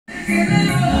Hello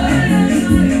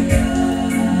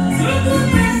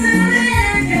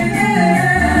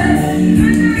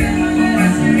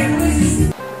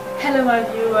my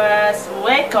viewers,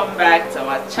 welcome back to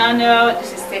our channel.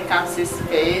 This is Kamsi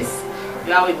space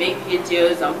where we make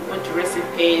videos on food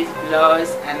recipes,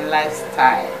 vlogs and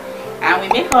lifestyle, and we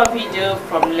make our video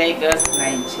from Lagos,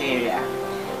 Nigeria.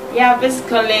 Yeah,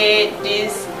 basically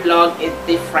this vlog is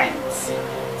different.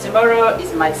 Tomorrow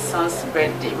is my son's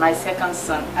birthday, my second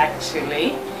son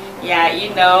actually. Yeah,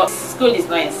 you know, school is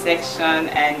not in section,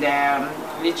 and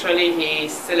literally he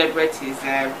celebrates his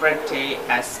birthday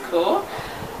at school.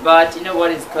 But you know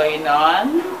what is going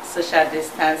on? Social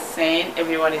distancing,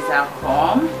 everyone is at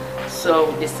home. So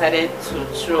we decided to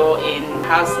throw in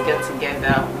house get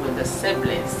together with the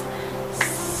siblings.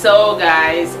 So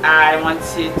guys, I want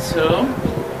you to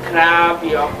grab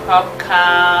your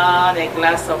popcorn, a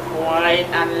glass of wine,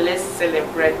 and let's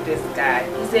celebrate this guy.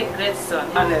 He's a great son,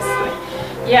 honestly.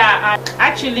 Yeah, I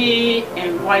actually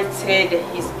invited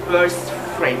his best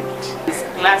friend, his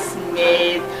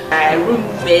classmate,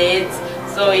 roommate.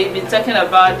 So he's been talking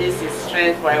about this his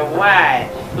friend for a while,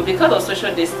 but because of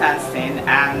social distancing,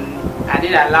 I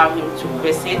didn't allow him to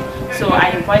visit. So I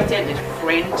invited a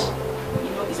friend. You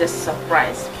know, it's a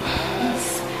surprise.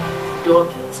 Please don't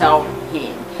tell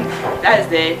him. That is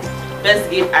the best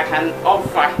gift I can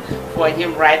offer for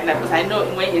him right now, because I know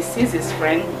when he sees his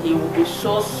friend, he will be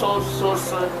so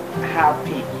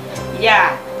happy.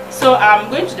 Yeah, so I'm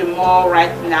going to the mall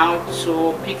right now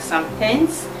to pick some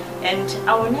things, and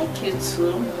I would like you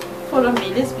to follow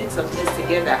me. Let's pick some things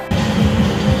together.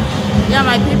 Yeah,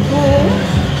 my people,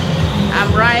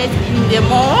 I'm right in the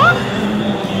mall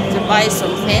to buy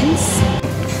some things.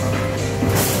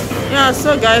 Yeah,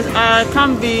 so guys, I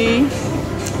can't be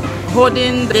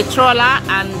holding the trawler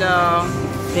and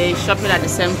the shopping at the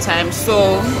same time,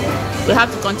 so we have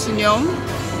to continue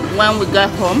when we get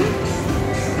home.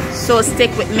 So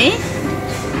stick with me.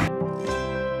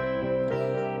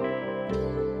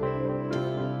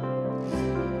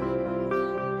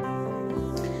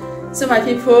 So my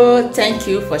people, thank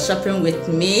you for shopping with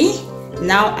me.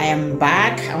 Now I am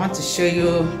back. I want to show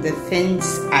you the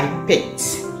things I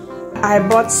picked. I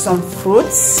bought some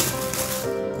fruits.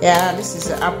 Yeah, this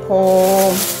is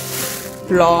apple,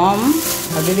 plum.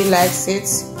 My baby likes it.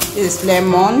 This is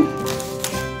lemon.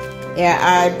 Yeah,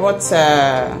 I bought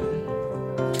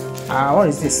what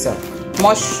is this?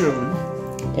 Mushroom.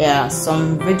 Yeah,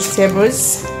 some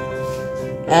vegetables.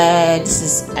 I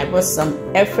bought some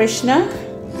air freshener,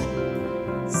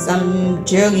 some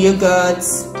gel yogurt,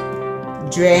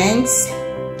 drinks.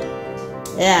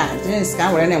 Yeah, drinks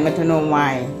can't wear them, I don't know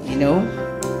why, you know.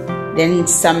 Then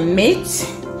some meat.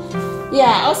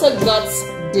 Yeah, I also got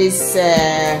this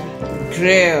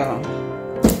grill,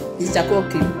 this charcoal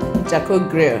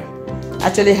grill. I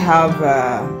actually have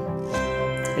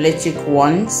electric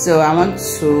one, so I want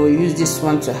to use this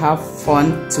one to have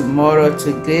fun tomorrow,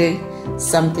 to grill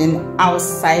something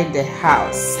outside the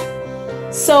house.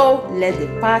 So let the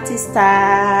party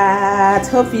start.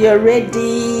 Hope you're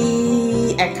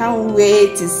ready. I can't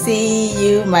wait to see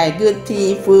you, my good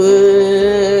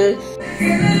people.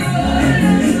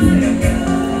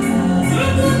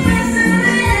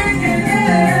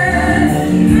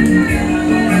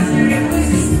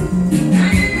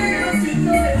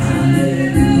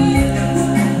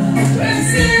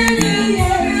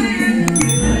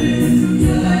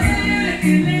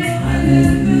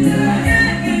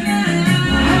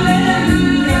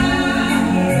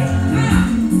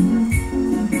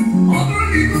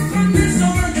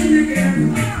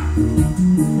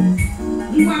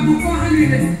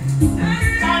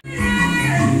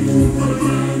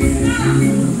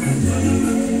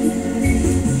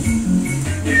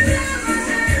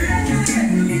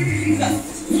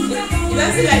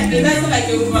 It doesn't like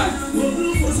a woman.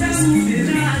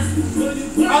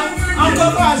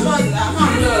 Uncle for us was come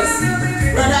close.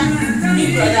 Brother, big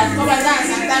brother, come and dance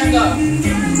and thank God.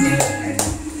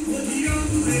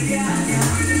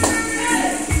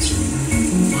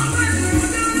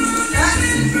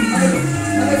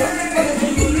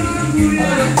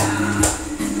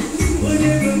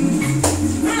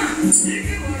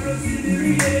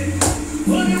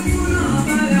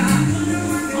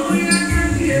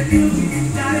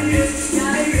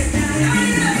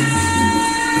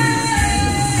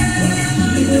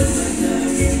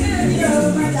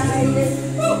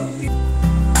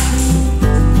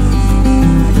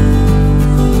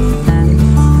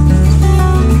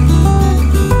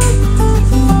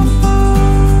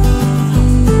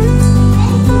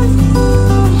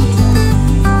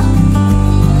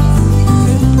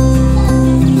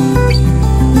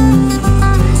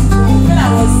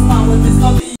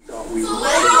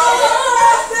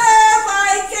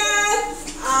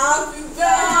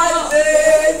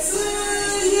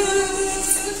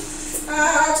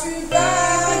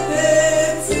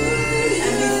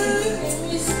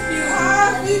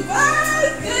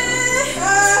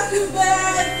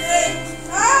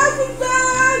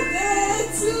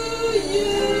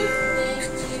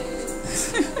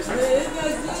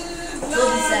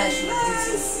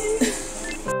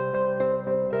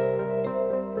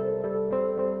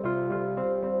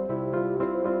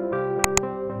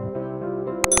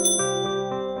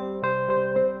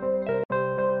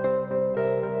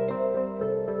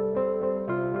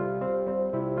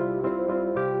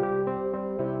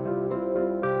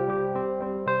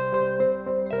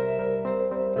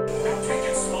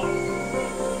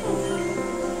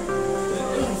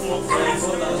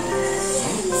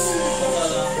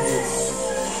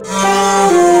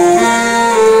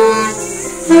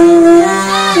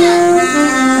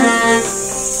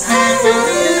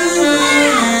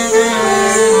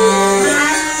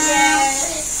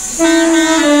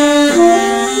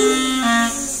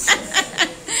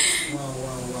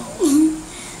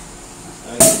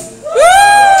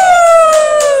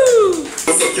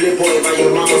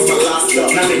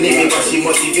 She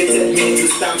motivated me to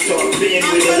stand tall, playing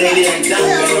with the lady and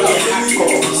dancing on the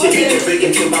hardcore. She made me break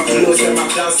into my clothes and my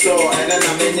dance floor, and then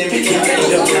I'm in the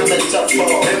middle of the top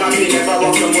floor. And my baby never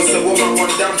walk from most a woman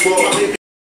one down for my baby.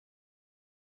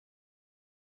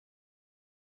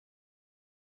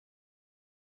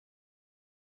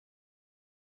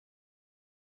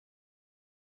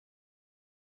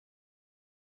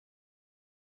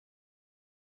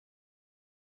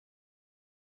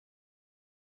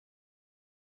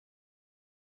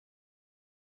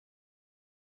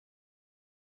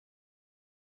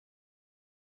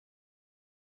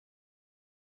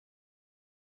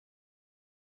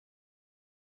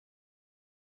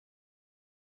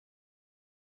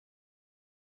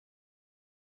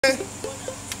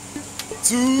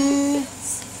 Two,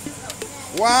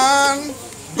 one,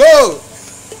 go!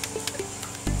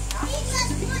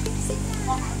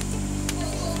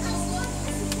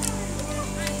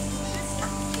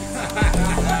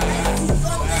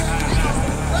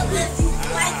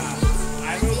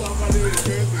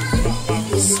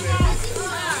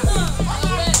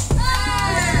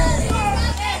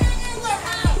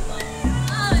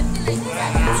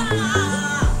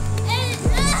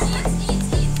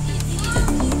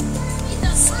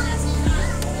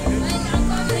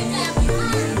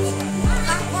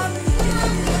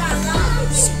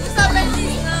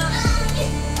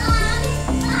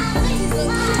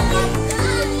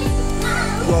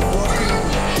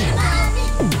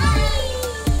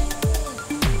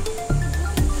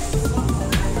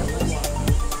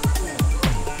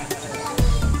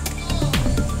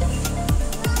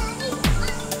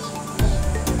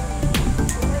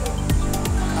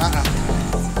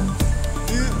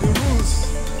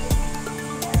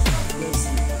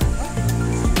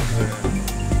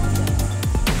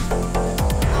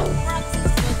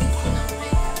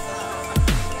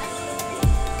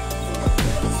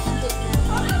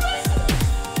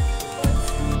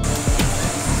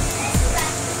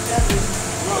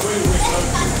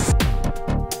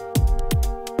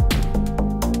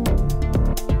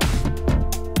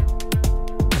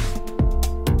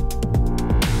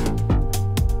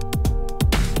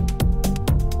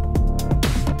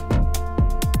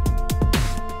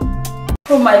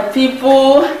 Oh my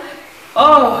people,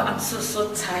 oh, I'm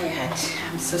so tired.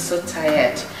 I'm so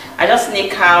tired. I just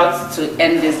sneak out to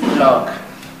end this vlog.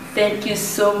 Thank you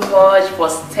so much for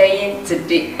staying to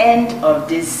the end of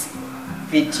this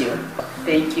video.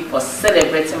 Thank you for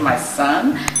celebrating my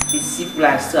son. These people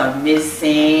are so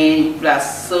amazing. People are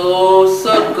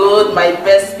so good, my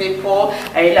best people.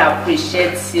 I really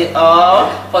appreciate you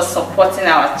all for supporting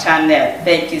our channel.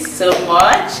 Thank you so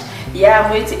much. Yeah,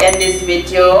 I'm going to end this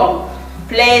video.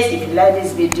 Please, if you like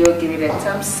this video, give it a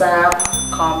thumbs up,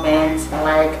 comment,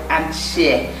 like, and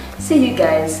share. See you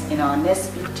guys in our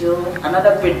next video.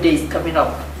 Another birthday is coming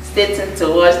up. Stay tuned to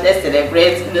watch. Let's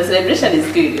celebrate. The celebration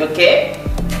is good, okay?